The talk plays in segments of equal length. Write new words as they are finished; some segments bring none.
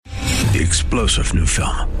the explosive new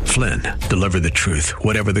film, Flynn, Deliver the Truth,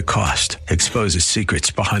 Whatever the Cost, exposes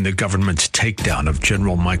secrets behind the government's takedown of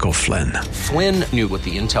General Michael Flynn. Flynn knew what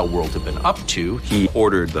the intel world had been up to. He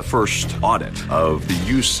ordered the first audit of the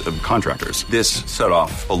use of contractors. This set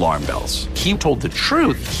off alarm bells. He told the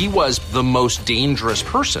truth. He was the most dangerous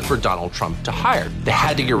person for Donald Trump to hire. They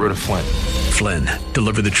had to get rid of Flynn. Flynn,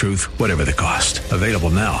 Deliver the Truth, Whatever the Cost. Available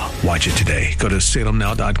now. Watch it today. Go to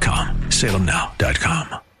salemnow.com.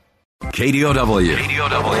 salemnow.com.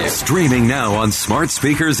 KDOW. Streaming now on smart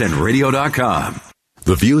speakers and radio.com.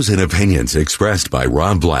 The views and opinions expressed by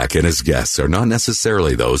Rob Black and his guests are not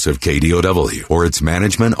necessarily those of KDOW or its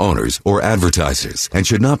management, owners, or advertisers and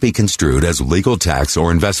should not be construed as legal, tax, or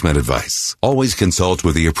investment advice. Always consult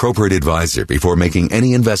with the appropriate advisor before making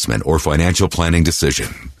any investment or financial planning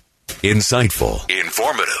decision. Insightful,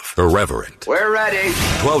 informative, irreverent. We're ready.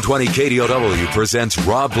 1220 KDOW presents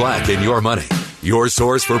Rob Black and Your Money. Your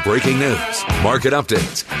source for breaking news, market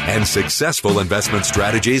updates, and successful investment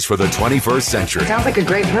strategies for the 21st century. Sounds like a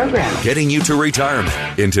great program. Getting you to retirement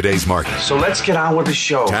in today's market. So let's get on with the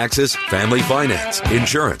show. Taxes, family finance,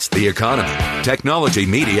 insurance, the economy, technology,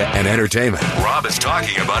 media, and entertainment. Rob is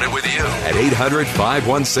talking about it with you at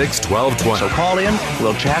 800-516-1220. So call in,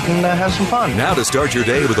 we'll chat and have some fun. Now to start your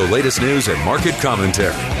day with the latest news and market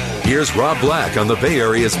commentary. Here's Rob Black on the Bay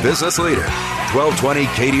Area's business leader, 1220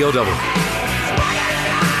 KDOW.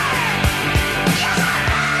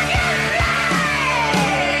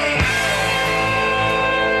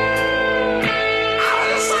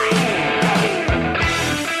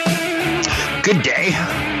 Good day.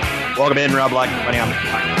 Welcome in, Rob Black. Money on the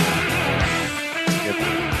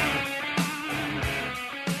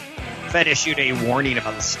Fed issued a warning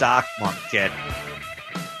about the stock market.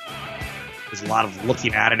 There's a lot of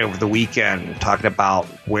looking at it over the weekend, talking about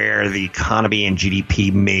where the economy and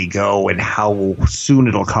GDP may go and how soon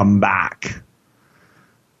it'll come back.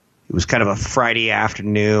 It was kind of a Friday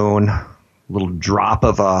afternoon, little drop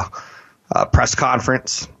of a press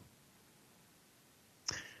conference.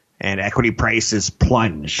 And equity prices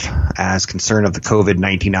plunged as concern of the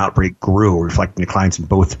COVID-19 outbreak grew, reflecting declines in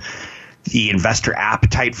both the investor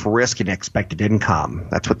appetite for risk and expected income.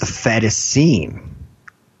 That's what the Fed is seeing.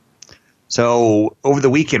 So over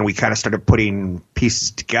the weekend, we kind of started putting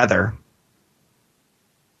pieces together.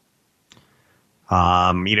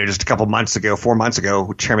 Just a couple months ago, 4 months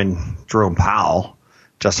ago, Chairman Jerome Powell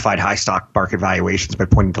justified high stock market valuations by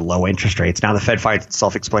pointing to low interest rates. Now the Fed finds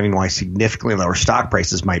itself explaining why significantly lower stock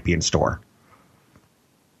prices might be in store.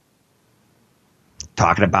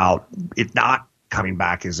 Talking about it not coming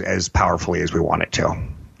back as powerfully as we want it to.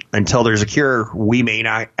 Until there's a cure, we may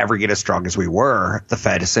not ever get as strong as we were, the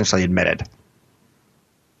Fed essentially admitted.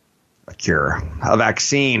 A cure, a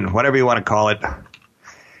vaccine, whatever you want to call it.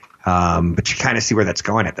 But you kind of see where that's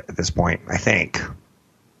going at this point, I think.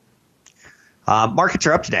 Markets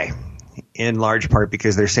are up today, in large part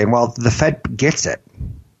because they're saying, well, the Fed gets it.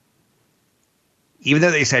 Even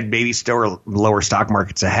though they said maybe still lower stock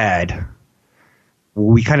markets ahead,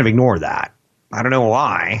 we kind of ignore that. I don't know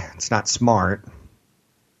why. It's not smart.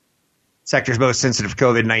 Sectors most sensitive to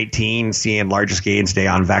COVID-19 seeing largest gains today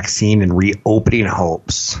on vaccine and reopening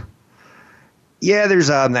hopes. Yeah, there's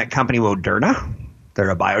that company Moderna. They're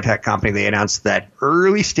a biotech company. They announced that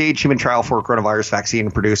early-stage human trial for coronavirus vaccine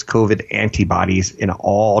produced COVID antibodies in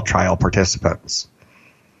all trial participants.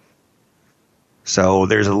 So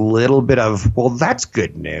there's a little bit of, well, that's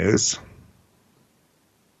good news.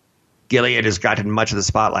 Gilead has gotten much of the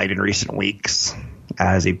spotlight in recent weeks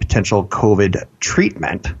as a potential COVID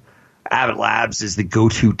treatment. Abbott Labs is the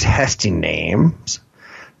go-to testing name.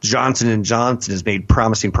 Johnson & Johnson has made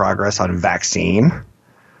promising progress on vaccine.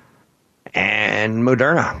 And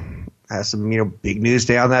Moderna has some, big news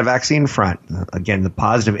today on that vaccine front. Again, the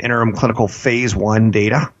positive interim clinical phase 1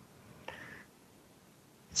 data.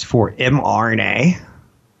 It's for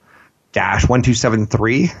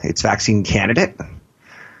mRNA-1273, its vaccine candidate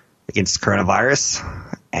against coronavirus.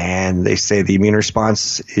 And they say the immune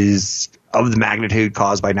response is of the magnitude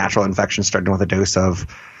caused by natural infection starting with a dose of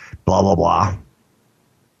blah, blah, blah.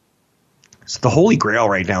 So the holy grail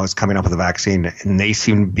right now is coming up with a vaccine, and they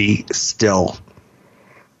seem to be still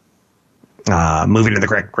moving in the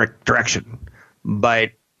correct direction.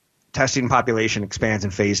 But testing population expands in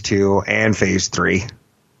phase 2 and phase 3.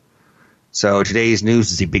 So today's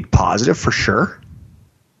news is a big positive for sure.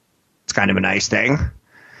 It's kind of a nice thing.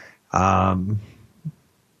 And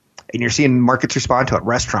you're seeing markets respond to it.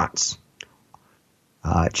 Restaurants,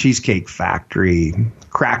 Cheesecake Factory,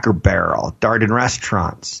 Cracker Barrel, Darden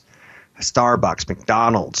Restaurants, Starbucks,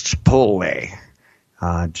 McDonald's, Chipotle,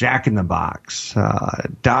 Jack in the Box,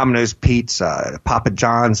 Domino's Pizza, Papa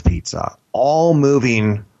John's Pizza, all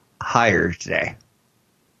moving higher today.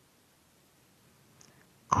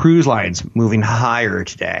 Cruise lines moving higher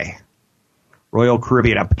today. Royal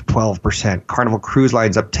Caribbean up 12%. Carnival Cruise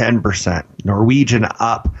Lines up 10%. Norwegian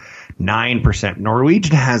up 9%.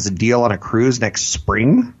 Norwegian has a deal on a cruise next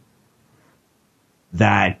spring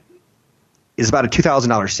that is about a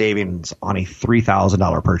 $2,000 savings on a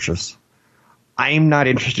 $3,000 purchase. I'm not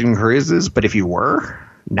interested in cruises, but if you were,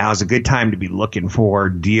 now's a good time to be looking for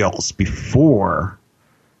deals before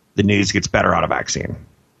the news gets better on a vaccine.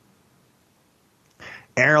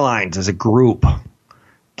 Airlines as a group,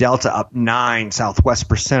 Delta up 9%, Southwest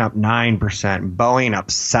percent up 9%, Boeing up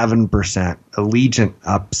 7%, Allegiant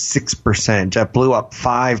up 6%, JetBlue up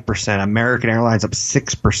 5%, American Airlines up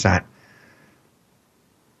 6%.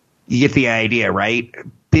 You get the idea, right?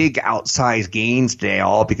 Big outsized gains today,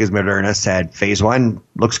 all because Moderna said phase 1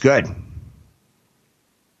 looks good.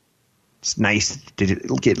 It's nice. Did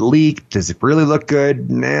it get leaked? Does it really look good?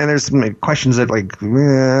 Nah, there's some questions that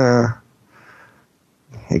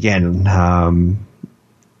again,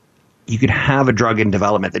 you could have a drug in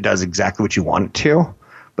development that does exactly what you want it to,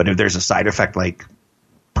 but if there's a side effect like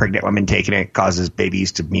pregnant women taking it causes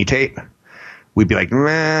babies to mutate, we'd be like,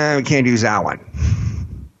 we can't use that one.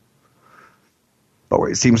 But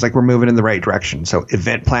it seems like we're moving in the right direction. So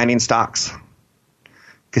event planning stocks,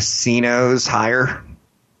 casinos higher,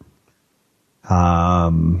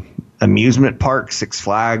 amusement parks, Six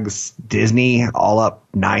Flags, Disney, all up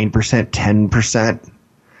 9%, 10%.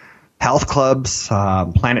 Health clubs,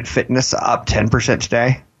 Planet Fitness up 10%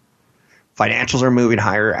 today. Financials are moving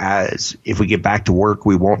higher as if we get back to work,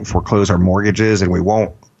 we won't foreclose our mortgages and we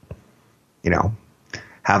won't,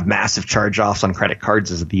 have massive charge-offs on credit cards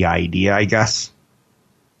is the idea, I guess.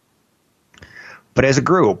 But as a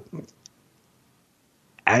group,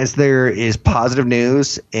 as there is positive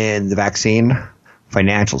news in the vaccine,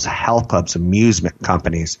 financials, health clubs, amusement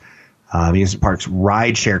companies, amusement parks,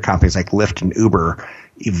 rideshare companies like Lyft and Uber,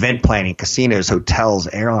 event planning, casinos, hotels,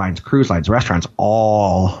 airlines, cruise lines, restaurants,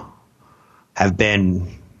 all have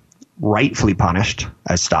been rightfully punished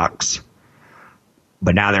as stocks.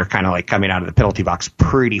 But now they're kind of like coming out of the penalty box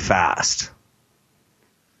pretty fast.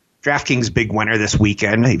 DraftKings big winner this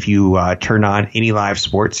weekend. If you turn on any live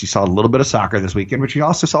sports, you saw a little bit of soccer this weekend, but you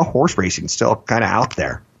also saw horse racing still kind of out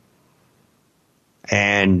there.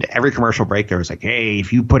 And every commercial break there was like, hey,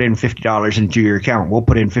 if you put in $50 into your account, we'll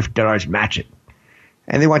put in $50 and match it.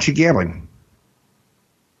 And they want you gambling.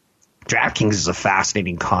 DraftKings is a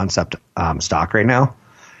fascinating concept stock right now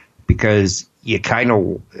because they kind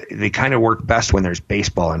of work best when there's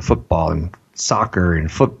baseball and football and soccer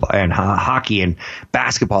and football and hockey and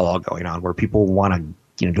basketball all going on where people want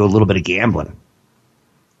to do a little bit of gambling.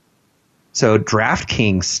 So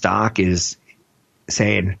DraftKings stock is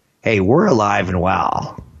saying, hey, we're alive and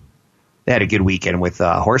well. They had a good weekend with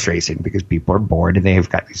horse racing because people are bored and they've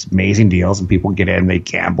got these amazing deals and people get in, they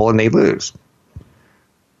gamble and they lose.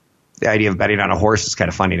 The idea of betting on a horse is kind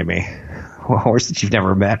of funny to me. A horse that you've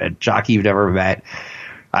never met, a jockey you've never met.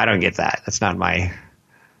 I don't get that. That's not my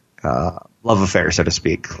love affair, so to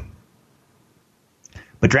speak.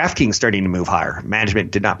 But DraftKings starting to move higher.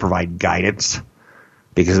 Management did not provide guidance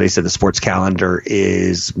because they said the sports calendar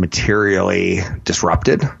is materially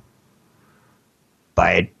disrupted.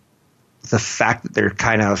 But the fact that they're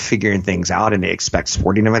kind of figuring things out and they expect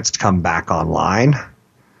sporting events to come back online,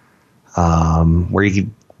 where you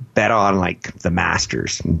can bet on like the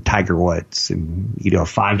Masters and Tiger Woods, and you do a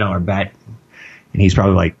 $5 bet, and he's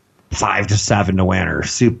probably like 5-7 to win, or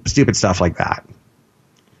stupid stuff like that.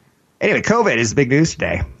 Anyway, COVID is the big news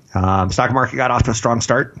today. Stock market got off to a strong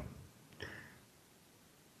start.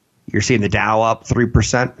 You're seeing the Dow up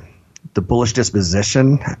 3%. The bullish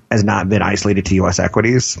disposition has not been isolated to U.S.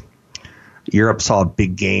 equities. Europe saw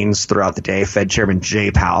big gains throughout the day. Fed Chairman Jay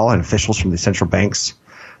Powell and officials from the central banks,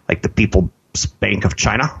 like the People's Bank of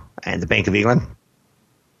China and the Bank of England,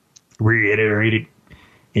 reiterated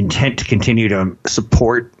intent to continue to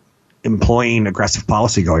support employing aggressive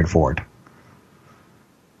policy going forward.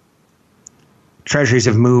 Treasuries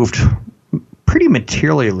have moved pretty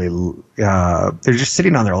materially. They're just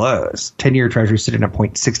sitting on their lows. 10-year Treasury sitting at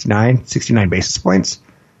 0.69, 69 basis points.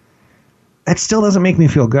 That still doesn't make me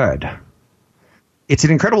feel good. It's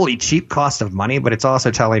an incredibly cheap cost of money, but it's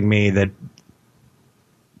also telling me that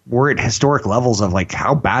we're at historic levels of like,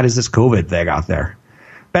 how bad is this COVID thing out there?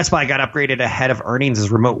 Best Buy got upgraded ahead of earnings as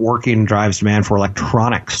remote working drives demand for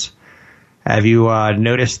electronics. Have you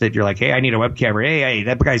noticed that you're like, hey, I need a webcam? Hey,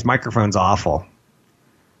 that guy's microphone's awful.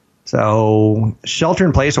 So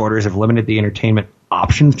shelter-in-place orders have limited the entertainment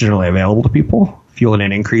options generally available to people. fueling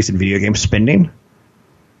an increase in video game spending.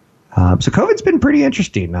 So COVID's been pretty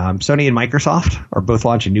interesting. Sony and Microsoft are both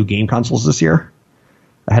launching new game consoles this year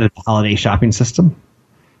ahead of the holiday shopping system.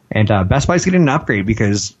 And Best Buy's getting an upgrade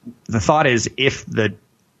because the thought is if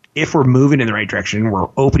we're moving in the right direction, we're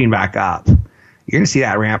opening back up, you're going to see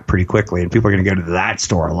that ramp pretty quickly, and people are going to go to that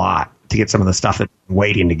store a lot to get some of the stuff that's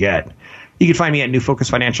waiting to get. You can find me at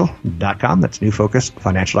newfocusfinancial.com. That's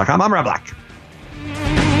newfocusfinancial.com. I'm Rob Black.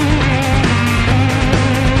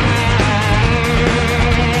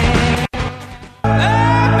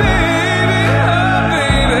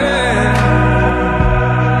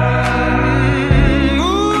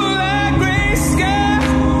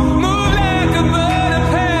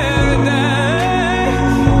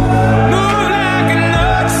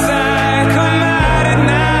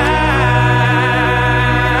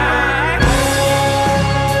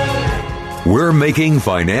 We're making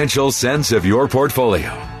financial sense of your portfolio.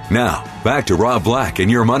 Now, back to Rob Black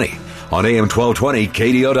and Your Money on AM 1220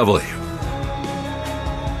 KDOW.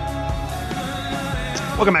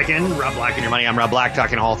 Welcome back in. Rob Black and Your Money. I'm Rob Black,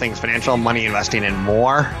 talking all things financial, money, investing, and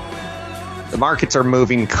more. The markets are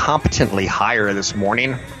moving competently higher this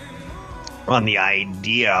morning on the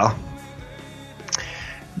idea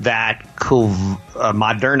that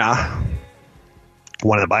Moderna,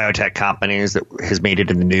 one of the biotech companies that has made it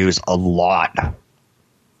in the news a lot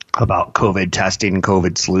about COVID testing and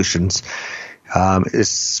COVID solutions,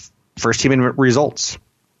 its first human results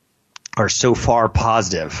are so far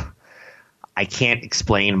positive. I can't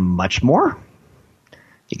explain much more.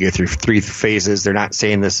 You go through 3 phases. They're not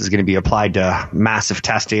saying this is going to be applied to massive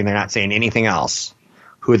testing. They're not saying anything else.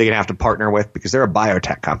 Who are they going to have to partner with? Because they're a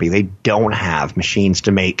biotech company. They don't have machines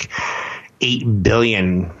to make 8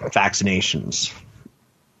 billion vaccinations.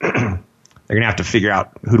 They're going to have to figure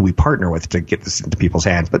out who do we partner with to get this into people's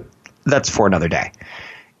hands. But that's for another day.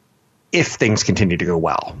 If things continue to go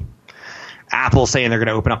well. Apple saying they're going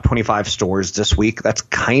to open up 25 stores this week. That's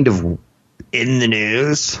kind of in the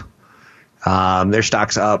news. Their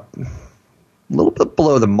stock's up a little bit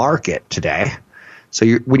below the market today. So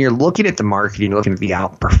when you're looking at the market, you're looking at the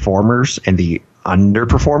outperformers and the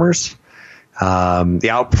underperformers. The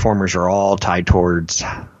outperformers are all tied towards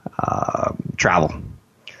travel,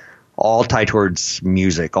 all tied towards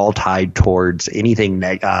music, all tied towards anything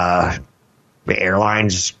that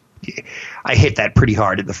airlines. I hit that pretty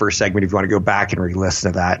hard in the first segment. If you want to go back and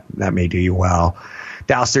re-listen to that, that may do you well.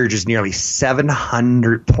 Dow surges nearly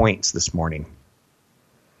 700 points this morning.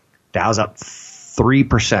 Dow's up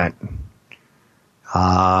 3%.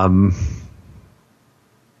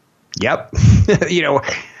 Yep.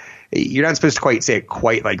 You're not supposed to quite say it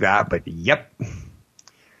quite like that, but yep.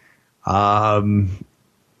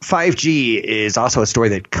 5G is also a story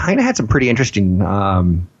that kind of had some pretty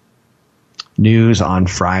interesting news on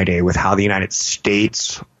Friday with how the United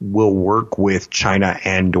States will work with China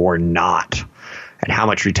and or not, and how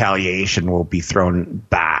much retaliation will be thrown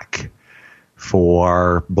back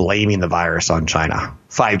for blaming the virus on China.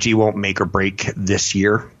 5G won't make or break this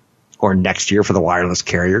year or next year for the wireless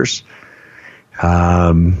carriers.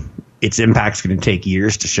 Its impact's going to take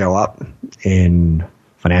years to show up in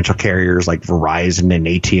financial carriers like Verizon and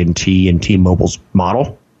AT&T and T-Mobile's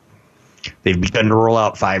model. They've begun to roll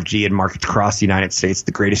out 5G in markets across the United States.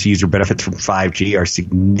 The greatest user benefits from 5G are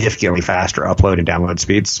significantly faster upload and download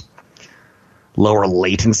speeds, lower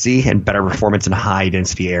latency, and better performance in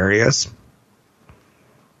high-density areas.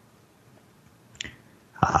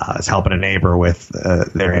 I was helping a neighbor with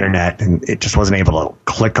their internet, and it just wasn't able to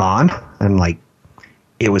click on. And,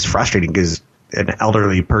 it was frustrating because an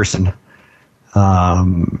elderly person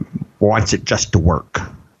wants it just to work.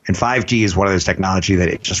 And 5G is one of those technology that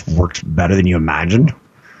it just works better than you imagined.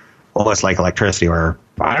 Almost like electricity, where,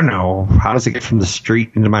 I don't know, how does it get from the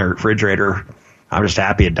street into my refrigerator? I'm just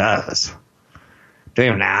happy it does. Don't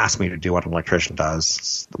even ask me to do what an electrician does.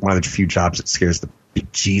 It's one of the few jobs that scares the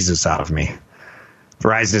bejesus out of me.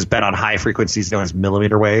 Verizon is bet on high frequencies known as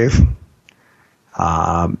millimeter wave.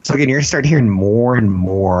 So again, you're going to start hearing more and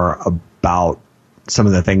more about some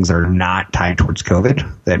of the things that are not tied towards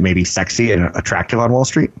COVID that may be sexy and attractive on Wall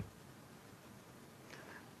Street.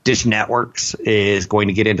 Dish Networks is going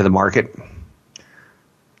to get into the market.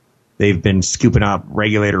 They've been scooping up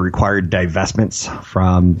regulator-required divestments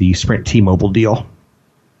from the Sprint T-Mobile deal.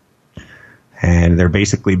 And they're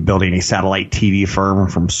basically building a satellite TV firm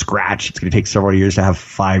from scratch. It's going to take several years to have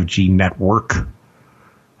 5G network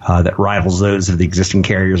that rivals those of the existing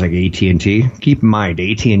carriers like AT&T. Keep in mind,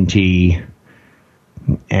 AT&T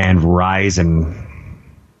and Verizon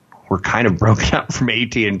were kind of broken up from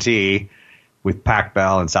AT&T with Pac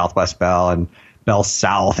Bell and Southwest Bell and Bell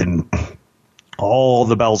South and all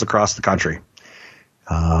the bells across the country.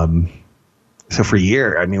 So for a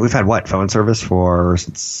year, I mean, we've had phone service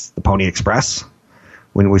since the Pony Express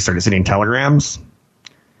when we started sending telegrams.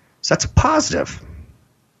 So that's a positive.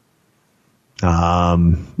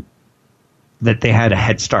 That they had a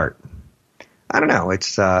head start. I don't know.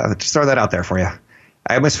 It's just throw that out there for you.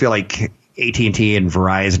 I almost feel like AT&T and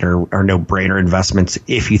Verizon are no-brainer investments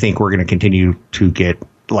if you think we're going to continue to get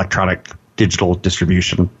electronic digital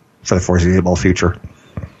distribution for the foreseeable future.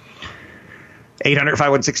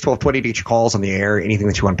 800-516-1220 to get your calls on the air. Anything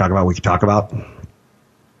that you want to talk about, we can talk about.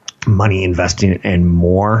 Money, investing, and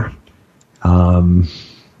more.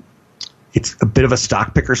 It's a bit of a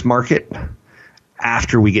stock picker's market.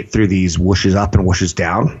 After we get through these whooshes up and whooshes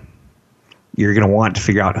down, you're going to want to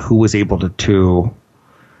figure out who was able to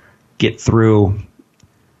get through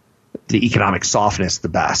the economic softness the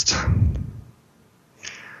best.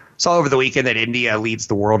 Saw over the weekend that India leads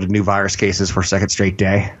the world in new virus cases for a second straight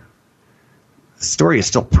day. The story is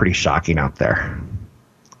still pretty shocking out there.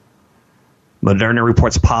 Moderna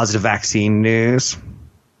reports positive vaccine news.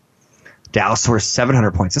 Dow soars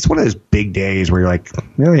 700 points. That's one of those big days where you're like,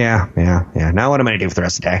 oh, yeah. Now what am I going to do for the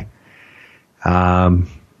rest of the day?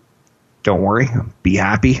 Don't worry. Be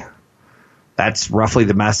happy. That's roughly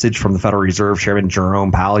the message from the Federal Reserve Chairman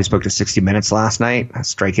Jerome Powell. He spoke to 60 Minutes last night,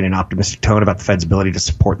 striking an optimistic tone about the Fed's ability to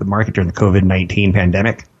support the market during the COVID-19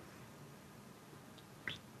 pandemic.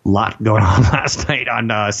 A lot going on last night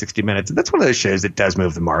on 60 Minutes. And that's one of those shows that does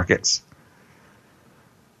move the markets.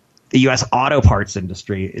 The U.S. auto parts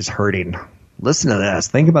industry is hurting. Listen to this.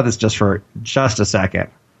 Think about this just for a second.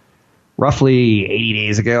 Roughly 80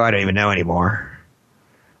 days ago, I don't even know anymore.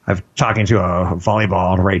 I'm talking to a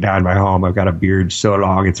volleyball right now in my home. I've got a beard so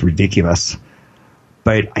long, it's ridiculous.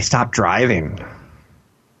 But I stopped driving.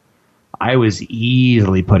 I was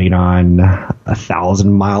easily putting on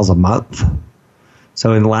 1,000 miles a month.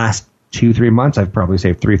 So in the last 2-3 months, I've probably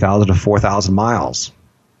saved 3,000 to 4,000 miles.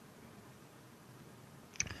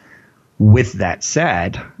 With that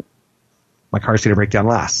said, my car's going to break down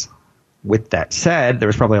less. With that said, there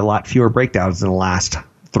was probably a lot fewer breakdowns in the last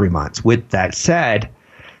 3 months. With that said,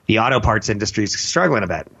 the auto parts industry is struggling a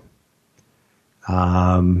bit.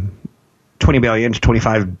 $20 billion to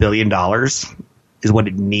 $25 billion is what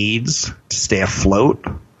it needs to stay afloat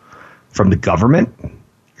from the government.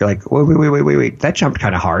 You're like, wait. That jumped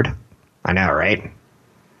kind of hard. I know, right?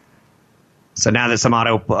 So now that some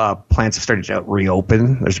auto plants have started to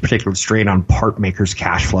reopen, there's a particular strain on part makers'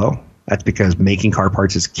 cash flow. That's because making car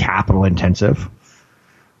parts is capital intensive.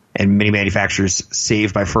 And many manufacturers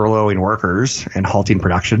save by furloughing workers and halting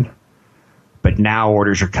production. But now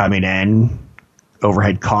orders are coming in.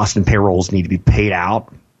 Overhead costs and payrolls need to be paid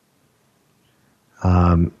out.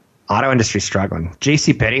 Auto industry struggling.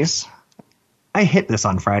 JCPenney's. I hit this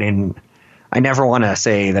on Friday, and I never want to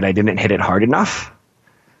say that I didn't hit it hard enough.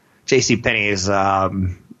 JCPenney's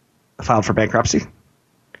filed for bankruptcy.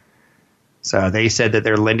 So they said that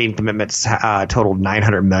their lending commitments totaled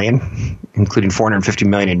 $900 million, including $450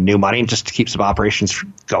 million in new money, just to keep some operations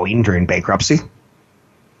going during bankruptcy.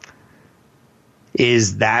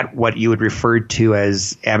 Is that what you would refer to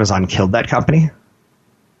as Amazon killed that company?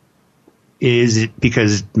 Is it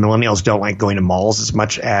because millennials don't like going to malls as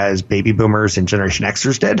much as baby boomers and Generation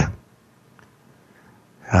Xers did?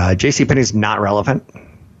 JCPenney's not relevant.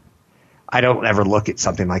 I don't ever look at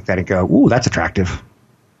something like that and go, ooh, that's attractive.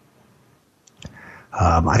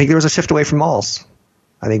 I think there was a shift away from malls.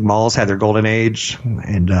 I think malls had their golden age,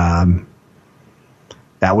 and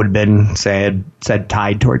that would have been said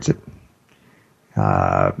tied towards it.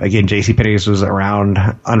 Again, JCPenney's was around,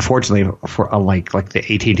 unfortunately, for unlike like the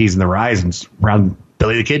AT&Ts and the Verizons, around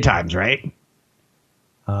Billy the Kid times, right?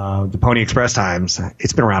 The Pony Express times.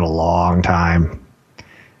 It's been around a long time,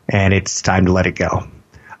 and it's time to let it go.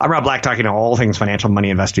 I'm Rob Black, talking to all things financial, money,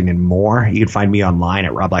 investing, and more. You can find me online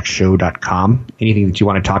at robblackshow.com. Anything that you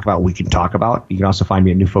want to talk about, we can talk about. You can also find me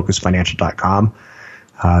at newfocusfinancial.com.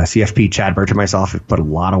 CFP, Chad Birch, and myself have put a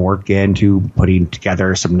lot of work into putting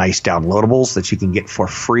together some nice downloadables that you can get for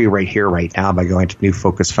free right here, right now by going to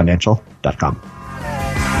newfocusfinancial.com.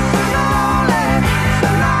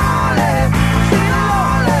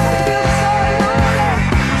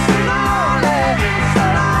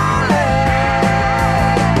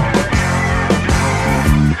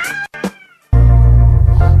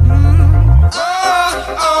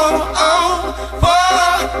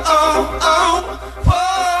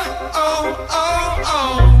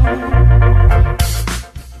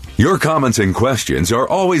 Your comments and questions are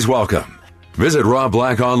always welcome. Visit Rob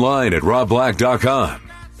Black online at robblack.com.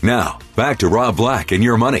 Now, back to Rob Black and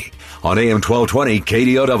Your Money on AM 1220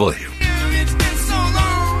 KDOW.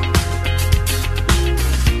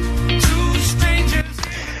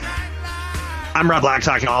 I'm Rob Black,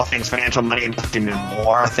 talking all things financial, money, investing, and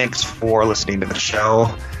more. Thanks for listening to the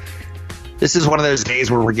show. This is one of those days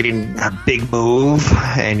where we're getting a big move,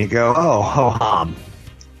 and you go,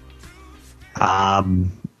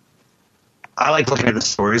 I like looking at the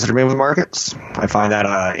stories that are moving the markets. I find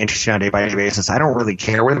that interesting on a day-by-day basis. I don't really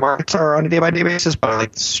care where the markets are on a day-by-day basis, but I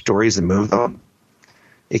like the stories that move them.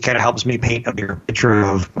 It kind of helps me paint a bigger picture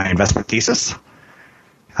of my investment thesis.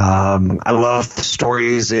 I love the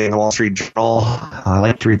stories in the Wall Street Journal. I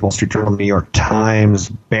like to read the Wall Street Journal, New York Times,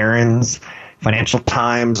 Barron's, Financial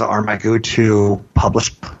Times are my go-to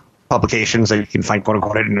publications that you can find,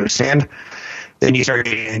 quote-unquote, at a newsstand. Then you start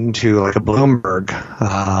getting into like a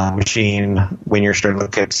Bloomberg machine when you're starting to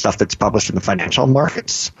look at stuff that's published in the financial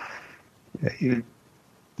markets. You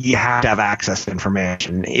have to have access to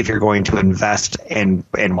information if you're going to invest and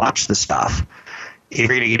watch the stuff. If you're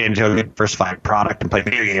going to get into a diversified product and play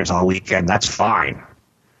video games all weekend, that's fine.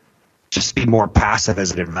 Just be more passive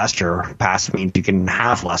as an investor. Passive means you can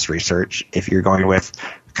have less research if you're going with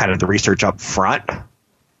kind of the research up front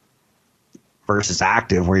versus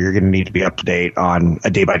active, where you're going to need to be up to date on a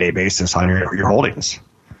day-by-day basis on your holdings.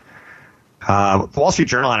 The Wall Street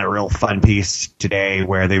Journal had a real fun piece today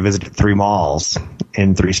where they visited 3 malls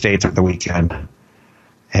in 3 states over the weekend.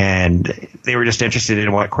 And they were just interested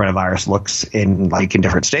in what coronavirus looks in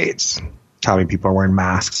different states. How many people are wearing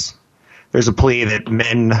masks. There's a plea that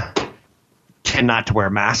men tend not to wear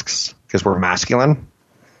masks because we're masculine,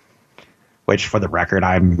 which for the record,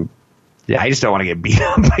 I just don't want to get beat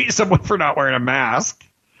up by someone for not wearing a mask.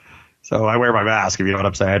 So I wear my mask, if you know what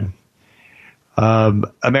I'm saying.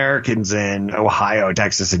 Americans in Ohio,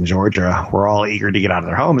 Texas, and Georgia were all eager to get out of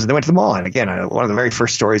their homes, and they went to the mall. And again, one of the very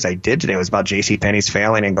first stories I did today was about JCPenney's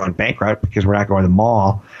failing and going bankrupt because we're not going to the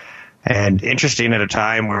mall. And interesting, at a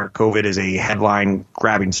time where COVID is a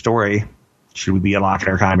headline-grabbing story, should we be unlocking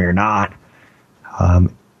our economy or not?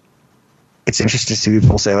 It's interesting to see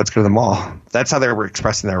people say, let's go to the mall. That's how they were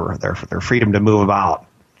expressing their freedom to move about.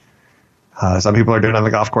 Some people are doing it on the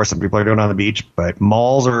golf course, some people are doing it on the beach, but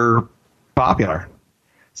malls are popular.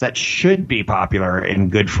 So that should be popular and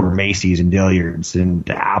good for Macy's and Dillard's and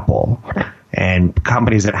Apple and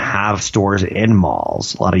companies that have stores in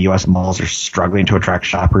malls. A lot of U.S. malls are struggling to attract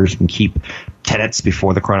shoppers and keep tenants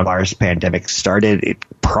before the coronavirus pandemic started. It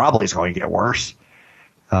probably is going to get worse.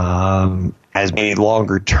 As being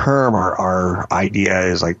longer term, our idea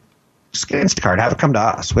is like, just get Instacart, have it come to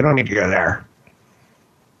us. We don't need to go there.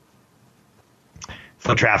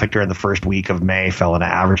 Foot traffic during the first week of May fell an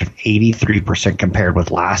average of 83% compared with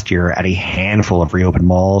last year at a handful of reopened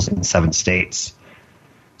malls in 7 states.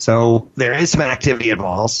 So there is some activity at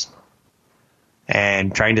malls,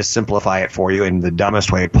 and trying to simplify it for you in the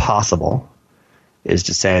dumbest way possible is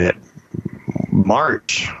to say that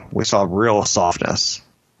March, we saw real softness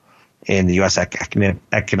in the U.S.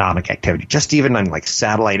 economic activity, just even on like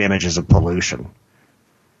satellite images of pollution.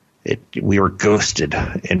 We were ghosted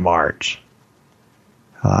in March.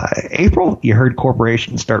 April, you heard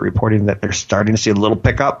corporations start reporting that they're starting to see a little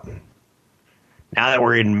pickup. Now that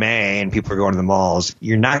we're in May and people are going to the malls,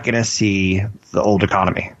 you're not going to see the old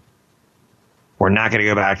economy. We're not going to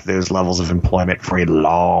go back to those levels of employment for a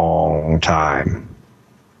long time.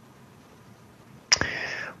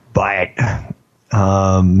 But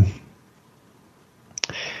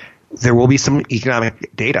there will be some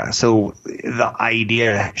economic data. So the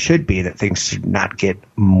idea should be that things should not get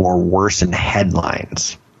more worse in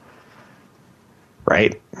headlines,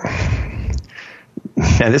 right?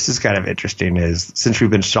 Now, this is kind of interesting is since we've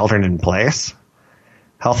been sheltering in place,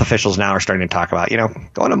 health officials now are starting to talk about,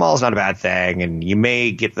 going to malls is not a bad thing, and you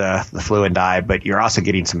may get the flu and die, but you're also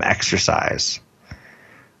getting some exercise.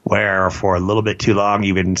 Where for a little bit too long,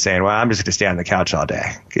 you've been saying, well, I'm just going to stay on the couch all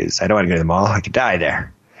day because I don't want to go to the mall. I could die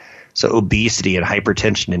there. So obesity and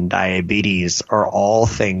hypertension and diabetes are all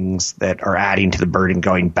things that are adding to the burden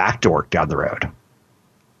going back to work down the road.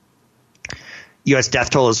 U.S.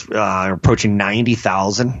 death toll is approaching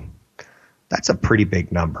 90,000. That's a pretty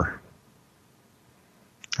big number.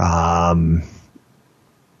 The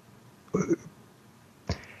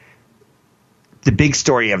big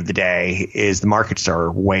story of the day is the markets are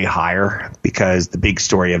way higher because the big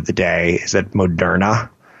story of the day is that Moderna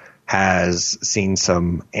has seen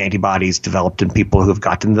some antibodies developed in people who have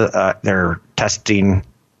gotten their testing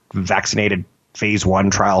vaccinated phase 1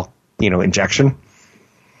 trial, injection.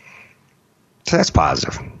 So that's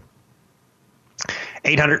positive.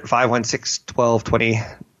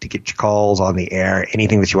 800-516-1220 to get your calls on the air.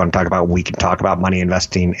 Anything that you want to talk about, we can talk about money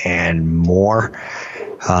investing and more.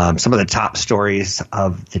 Some of the top stories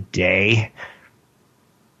of the day.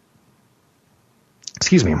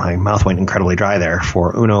 Excuse me, my mouth went incredibly dry there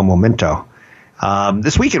for uno momento.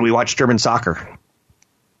 This weekend, we watched German soccer.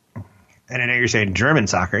 And I know you're saying German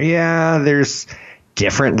soccer. Yeah, there's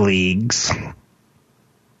different leagues.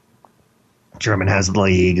 German has the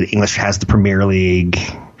league. English has the Premier League.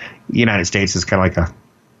 United States is kind of like a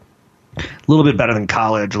little bit better than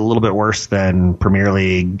college, a little bit worse than Premier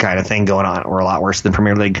League kind of thing going on, or a lot worse than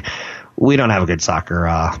Premier League. We don't have a good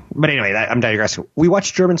soccer. But anyway, I'm digressing. We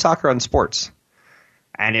watched German soccer on sports,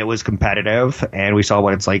 and it was competitive, and we saw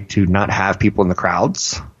what it's like to not have people in the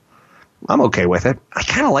crowds. I'm okay with it. I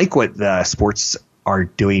kind of like what the sports are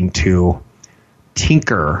doing to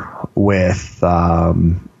tinker with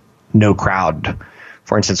no crowd.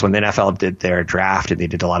 For instance, when the NFL did their draft and they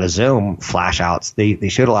did a lot of Zoom flash outs, they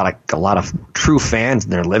showed a lot of true fans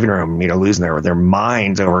in their living room, losing their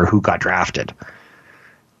minds over who got drafted.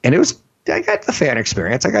 And I got the fan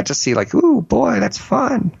experience. I got to see ooh, boy, that's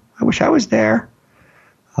fun. I wish I was there.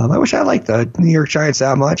 I wish I liked the New York Giants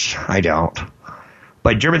that much. I don't.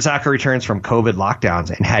 But German soccer returns from COVID lockdowns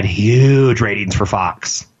and had huge ratings for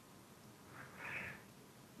Fox.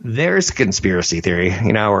 There's conspiracy theory.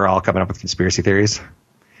 We're all coming up with conspiracy theories.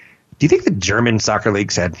 Do you think the German soccer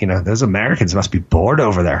league said, those Americans must be bored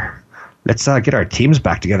over there? Let's get our teams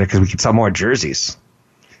back together because we can sell more jerseys.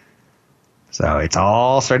 So it's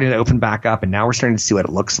all starting to open back up, and now we're starting to see what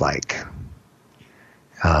it looks like.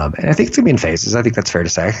 And I think it's going to be in phases. I think that's fair to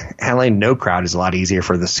say. Handling no crowd is a lot easier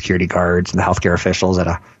for the security guards and the healthcare officials at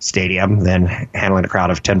a stadium than handling a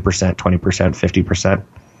crowd of 10%, 20%, 50%.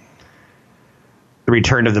 The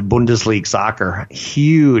return of the Bundesliga soccer,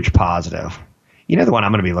 huge positive. The one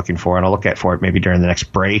I'm going to be looking for, and I'll look at for it maybe during the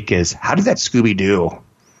next break, is how did that Scooby-Doo?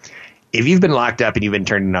 If you've been locked up and you've been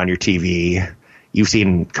turning on your TV, you've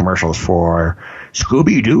seen commercials for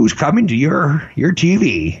Scooby-Doo's coming to your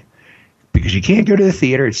TV. Because you can't go to the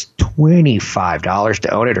theater. It's $25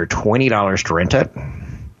 to own it or $20 to rent it.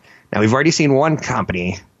 Now, we've already seen one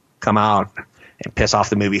company come out and piss off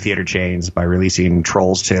the movie theater chains by releasing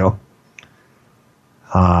Trolls 2.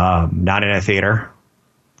 Not in a theater.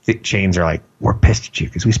 The chains are like, we're pissed at you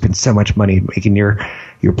because we spend so much money making your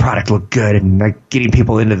product look good and getting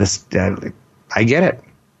people into this. I get it.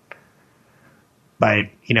 But,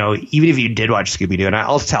 even if you did watch Scooby-Doo, and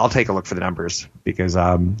I'll take a look for the numbers because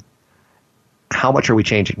how much are we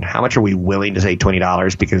changing? How much are we willing to say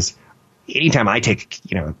 $20? Because anytime I take,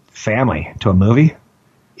 family to a movie,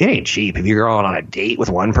 it ain't cheap. If you're going on a date with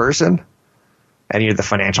one person and you're the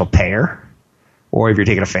financial payer, or if you're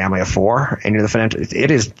taking a family of four and you're the financial,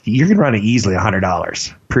 you're going to run it easily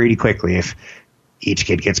 $100 pretty quickly if each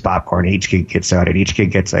kid gets popcorn, each kid gets soda, and each kid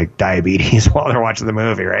gets diabetes while they're watching the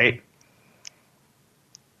movie, right?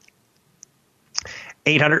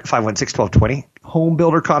 800-516-1220. Home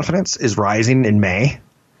builder confidence is rising in May.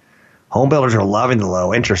 Home builders are loving the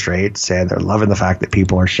low interest rates, and they're loving the fact that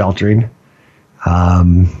people are sheltering.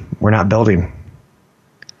 We're not building.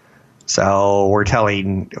 So we're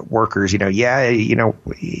telling workers,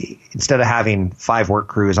 instead of having 5 work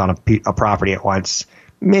crews on a property at once,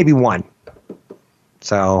 maybe 1.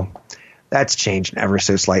 So that's changed ever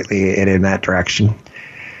so slightly in that direction.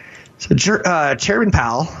 So Chairman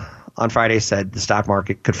Powell on Friday said the stock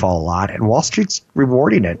market could fall a lot, and Wall Street's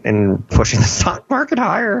rewarding it and pushing the stock market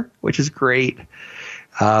higher, which is great.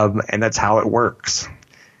 And that's how it works.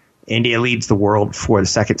 India leads the world for the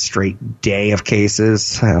second straight day of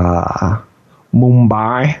cases.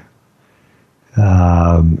 Mumbai,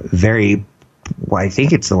 I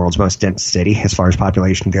think it's the world's most dense city as far as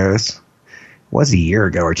population goes. It was a year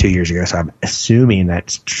ago or 2 years ago, so I'm assuming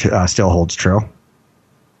that still holds true.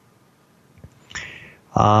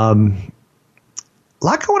 A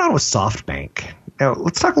lot going on with SoftBank. Now,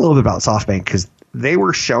 let's talk a little bit about SoftBank because they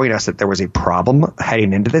were showing us that there was a problem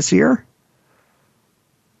heading into this year.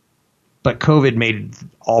 But COVID made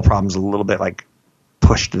all problems a little bit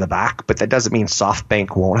pushed to the back. But that doesn't mean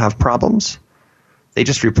SoftBank won't have problems. They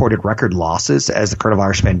just reported record losses as the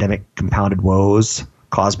coronavirus pandemic compounded woes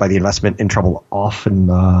caused by the investment in trouble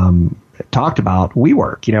often talked about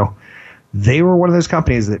WeWork. They were one of those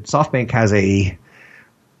companies that SoftBank has a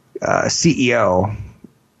CEO,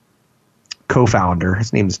 co-founder.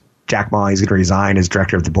 His name's Jack Ma. He's going to resign as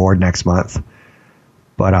director of the board next month.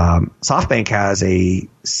 But SoftBank has a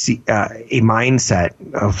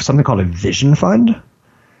mindset of something called a vision fund.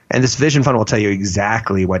 And this vision fund will tell you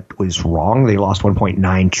exactly what was wrong. They lost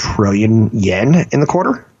 1.9 trillion yen in the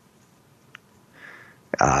quarter.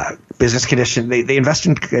 Business condition. They invest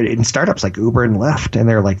in startups like Uber and Lyft, and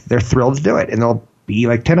they're thrilled to do it. And they'll be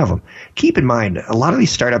 10 of them. Keep in mind, a lot of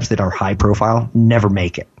these startups that are high profile never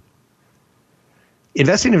make it.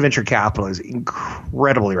 Investing in venture capital is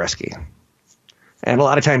incredibly risky. And a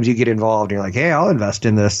lot of times you get involved and you're like, hey, I'll invest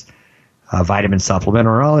in this vitamin supplement,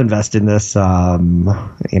 or I'll invest in this,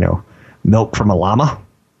 milk from a llama.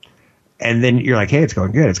 And then you're like, hey, it's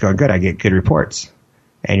going good. It's going good. I get good reports.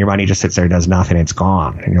 And your money just sits there and does nothing. It's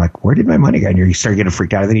gone. And you're like, where did my money go? And you start getting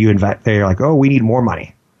freaked out. And then you invest. You're like, oh, we need more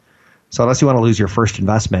money. So unless you want to lose your first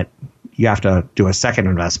investment, you have to do a second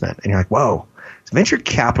investment. And you're like, whoa. So venture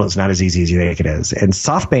capital is not as easy as you think it is. And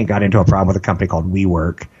SoftBank got into a problem with a company called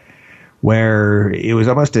WeWork, where it was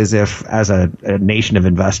almost as if, as a nation of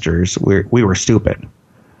investors, we were stupid.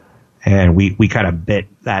 And we kind of bit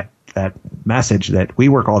that message that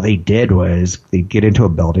WeWork, all they did was they'd get into a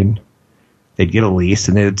building, they'd get a lease,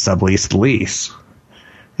 and they'd sublease the lease.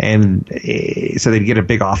 And so they'd get a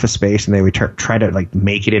big office space, and they would try to like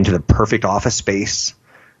make it into the perfect office space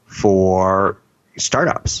for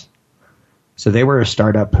startups. So they were a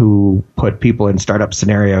startup who put people in startup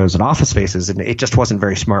scenarios and office spaces, and it just wasn't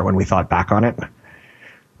very smart when we thought back on it.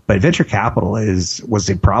 But venture capital was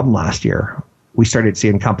a problem last year. We started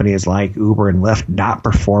seeing companies like Uber and Lyft not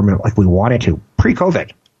perform like we wanted to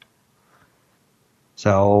pre-COVID.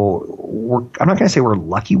 So I'm not going to say we're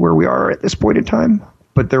lucky where we are at this point in time,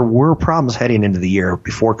 but there were problems heading into the year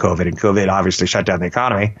before COVID, and COVID obviously shut down the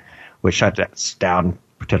economy, which shut down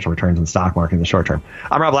potential returns in the stock market in the short term.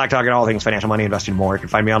 I'm Rob Black, talking all things financial, money, investing, and more. You can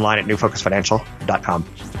find me online at newfocusfinancial.com.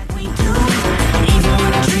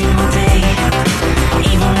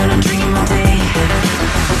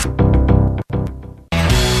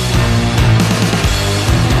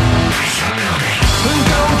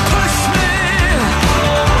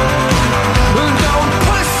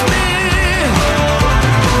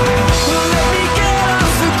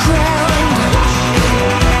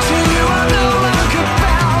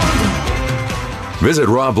 Visit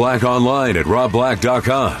Rob Black online at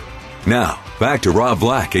robblack.com. Now, back to Rob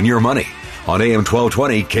Black and Your Money on AM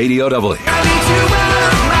 1220 KDOW.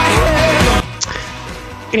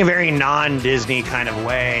 In a very non-Disney kind of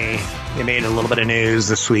way, they made a little bit of news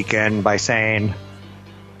this weekend by saying,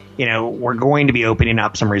 we're going to be opening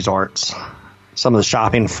up some resorts. Some of the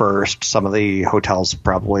shopping first, some of the hotels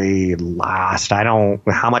probably last. I don't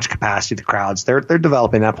know how much capacity the crowds. They're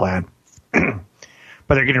developing that plan.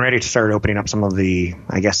 But they're getting ready to start opening up some of the,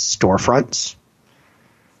 I guess, storefronts.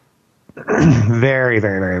 Very,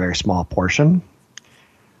 very, very, very small portion.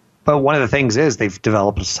 But one of the things is they've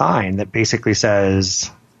developed a sign that basically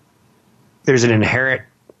says there's an inherent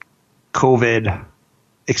COVID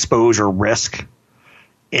exposure risk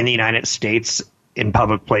in the United States in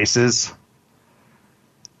public places.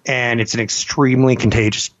 And it's an extremely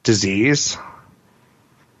contagious disease.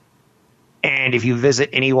 And if you visit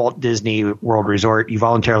any Walt Disney World resort, you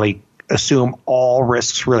voluntarily assume all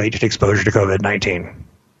risks related to exposure to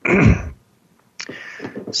COVID-19.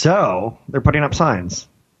 So they're putting up signs.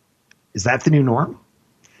 Is that the new norm?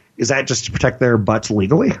 Is that just to protect their butts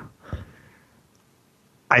legally?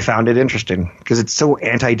 I found it interesting because it's so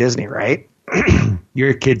anti-Disney, right?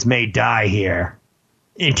 Your kids may die here.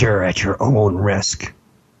 Enter at your own risk.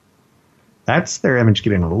 That's their image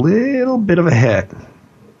getting a little bit of a hit.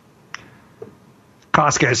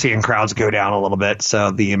 Costco is seeing crowds go down a little bit,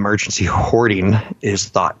 so the emergency hoarding is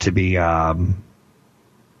thought to be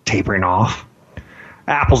tapering off.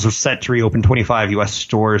 Apple's are set to reopen 25 U.S.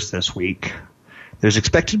 stores this week. There's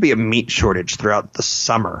expected to be a meat shortage throughout the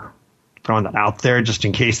summer. Throwing that out there just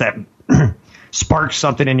in case that sparks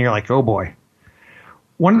something and you're like, oh boy.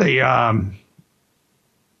 One of the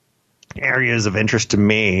areas of interest to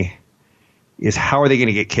me is how are they going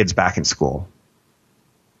to get kids back in school?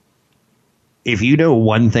 If you know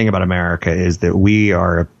one thing about America is that we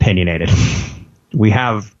are opinionated. We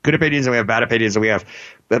have good opinions and we have bad opinions, and we have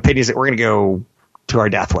opinions that we're going to go to our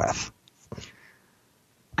death with.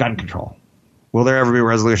 Gun control. Will there ever be a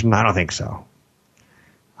resolution? I don't think so.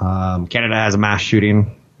 Canada has a mass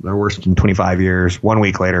shooting, their worst in 25 years. 1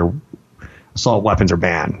 week later, assault weapons are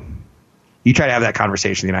banned. You try to have that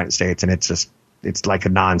conversation in the United States, and it's like a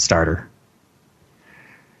non-starter.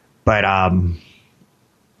 But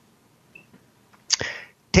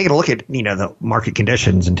taking a look at the market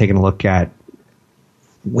conditions and taking a look at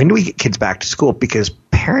when do we get kids back to school, because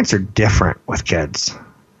parents are different with kids.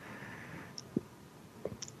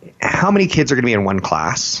 How many kids are going to be in one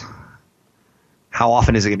class? How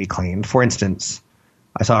often is it going to be cleaned? For instance,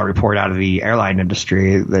 I saw a report out of the airline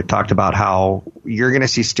industry that talked about how you're going to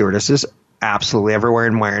see stewardesses absolutely everywhere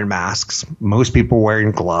and wearing masks. Most people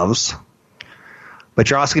wearing gloves. But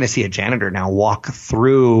you're also going to see a janitor now walk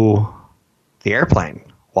through the airplane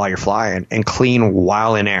while you're flying and clean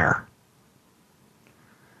while in air.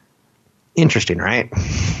 Interesting, right?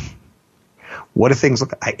 What do things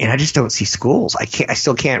look like? And I just don't see schools. I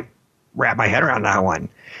still can't wrap my head around that one.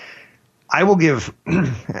 I will give.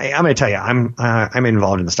 I'm going to tell you, I'm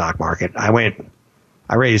involved in the stock market. I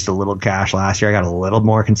raised a little cash last year. I got a little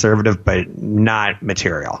more conservative, but not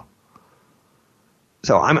material.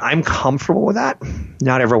 So I'm comfortable with that.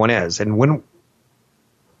 Not everyone is, and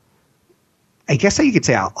I guess you could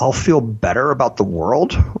say I'll feel better about the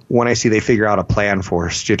world when I see they figure out a plan for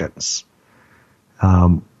students.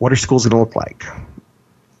 What are schools going to look like?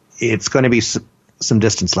 It's going to be some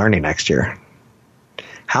distance learning next year.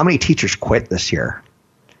 How many teachers quit this year?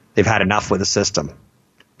 They've had enough with the system.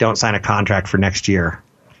 Don't sign a contract for next year.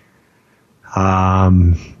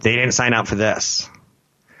 They didn't sign up for this.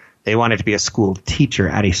 They wanted to be a school teacher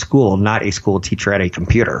at a school, not a school teacher at a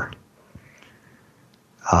computer.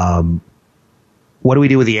 What do we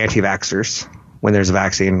do with the anti-vaxxers when there's a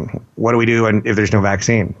vaccine? What do we do if there's no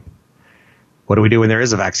vaccine? What do we do when there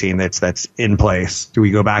is a vaccine that's in place? Do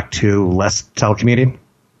we go back to less telecommuting?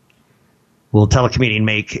 Will telecommuting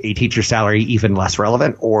make a teacher's salary even less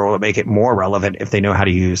relevant, or will it make it more relevant if they know how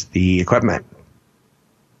to use the equipment?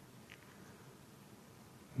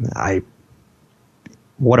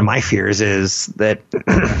 One of my fears is that,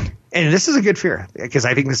 and this is a good fear because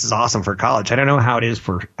I think this is awesome for college. I don't know how it is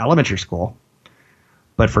for elementary school,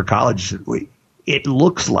 but for college, it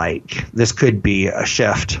looks like this could be a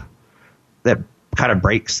shift that kind of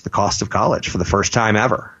breaks the cost of college for the first time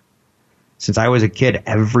ever. Since I was a kid,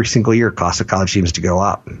 every single year, cost of college seems to go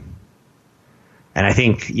up. And I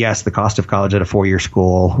think, yes, the cost of college at a 4-year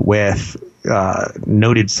school with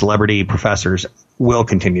noted celebrity professors will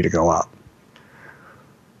continue to go up.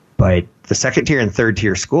 But the second tier and third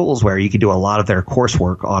tier schools where you can do a lot of their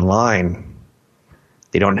coursework online,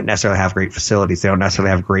 they don't necessarily have great facilities. They don't necessarily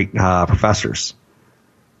have great professors.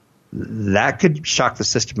 That could shock the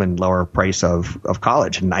system and lower price of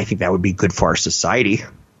college. And I think that would be good for our society.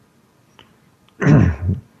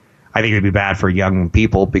 I think it would be bad for young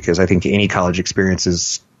people because I think any college experience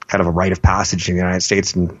is kind of a rite of passage in the United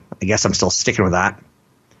States. And I guess I'm still sticking with that,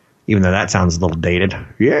 even though that sounds a little dated.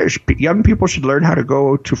 Yeah, young people should learn how to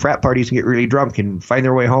go to frat parties and get really drunk and find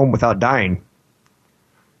their way home without dying.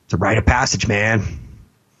 It's a rite of passage, man.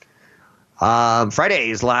 Friday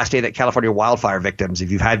is the last day that California wildfire victims, if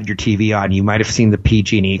you've had your TV on, you might have seen the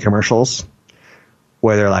PG&E commercials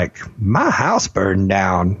where they're like, my house burned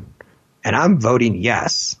down. And I'm voting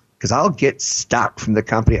yes, because I'll get stock from the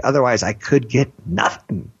company. Otherwise, I could get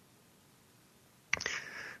nothing.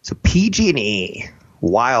 So PG&E,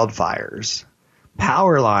 wildfires,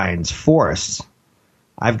 power lines, forests.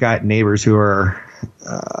 I've got neighbors who are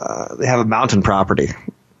they have a mountain property,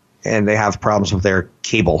 and they have problems with their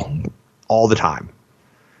cable all the time.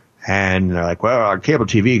 And they're like, well, our cable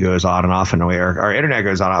TV goes on and off, and our internet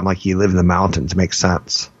goes on. I'm like, you live in the mountains. It makes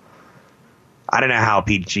sense. I don't know how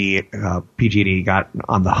PG&E got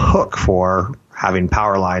on the hook for having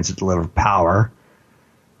power lines that deliver power.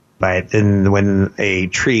 But then when a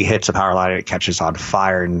tree hits a power line, it catches on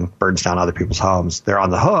fire and burns down other people's homes. They're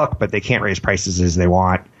on the hook, but they can't raise prices as they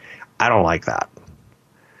want. I don't like that.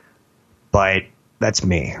 But that's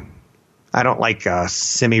me. I don't like a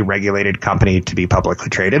semi-regulated company to be publicly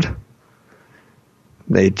traded.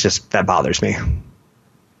 That bothers me.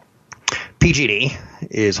 PG&E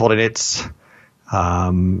is holding it's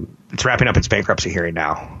wrapping up its bankruptcy hearing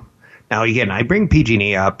now. Now, again, I bring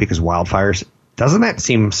PG&E up because wildfires, doesn't that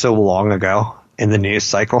seem so long ago in the news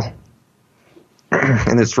cycle?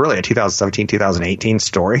 And it's really a 2017, 2018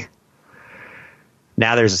 story.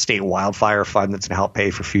 Now there's a state wildfire fund that's going to help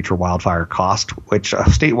pay for future wildfire cost, which a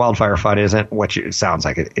state wildfire fund isn't what it sounds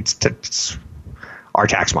like. It's our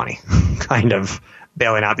tax money kind of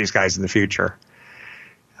bailing out these guys in the future.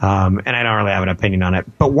 And I don't really have an opinion on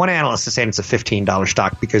it. But one analyst is saying it's a $15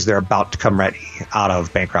 stock because they're about to come ready out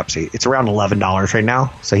of bankruptcy. It's around $11 right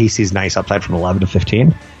now. So he sees nice upside from 11 to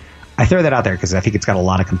 15. I throw that out there because I think it's got a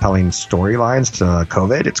lot of compelling storylines to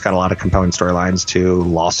COVID. It's got a lot of compelling storylines to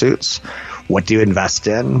lawsuits. What do you invest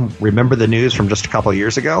in? Remember the news from just a couple of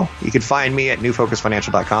years ago? You can find me at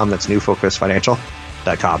newfocusfinancial.com. That's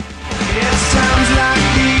newfocusfinancial.com. It sounds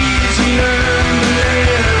like these learn to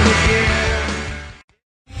live again.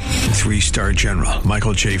 3-star General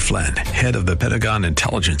Michael J. Flynn, head of the Pentagon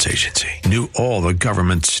Intelligence Agency, knew all the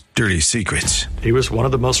government's dirty secrets. He was one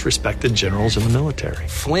of the most respected generals in the military.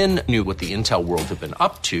 Flynn knew what the intel world had been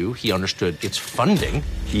up to. He understood its funding.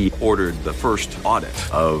 He ordered the first audit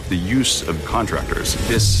of the use of contractors.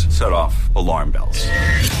 This set off alarm bells.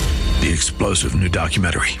 The explosive new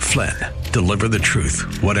documentary, Flynn, deliver the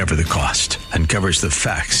truth, whatever the cost, uncovers the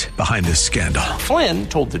facts behind the scandal. Flynn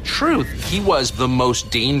told the truth. He was the most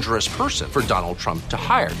dangerous person for Donald Trump to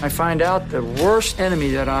hire. I find out the worst enemy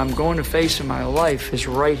that I'm going to face in my life is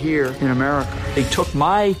right here in America. They took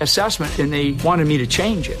my assessment and they wanted me to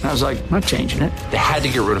change it. And I was like, I'm not changing it. They had to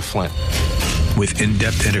get rid of Flynn. With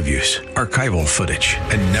in-depth interviews, archival footage,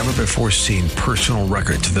 and never-before-seen personal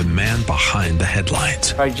records of the man behind the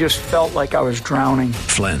headlines. I just felt like I was drowning.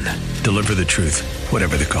 Flynn, deliver the truth,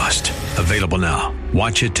 whatever the cost. Available now.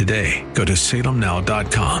 Watch it today. Go to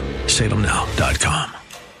salemnow.com. salemnow.com.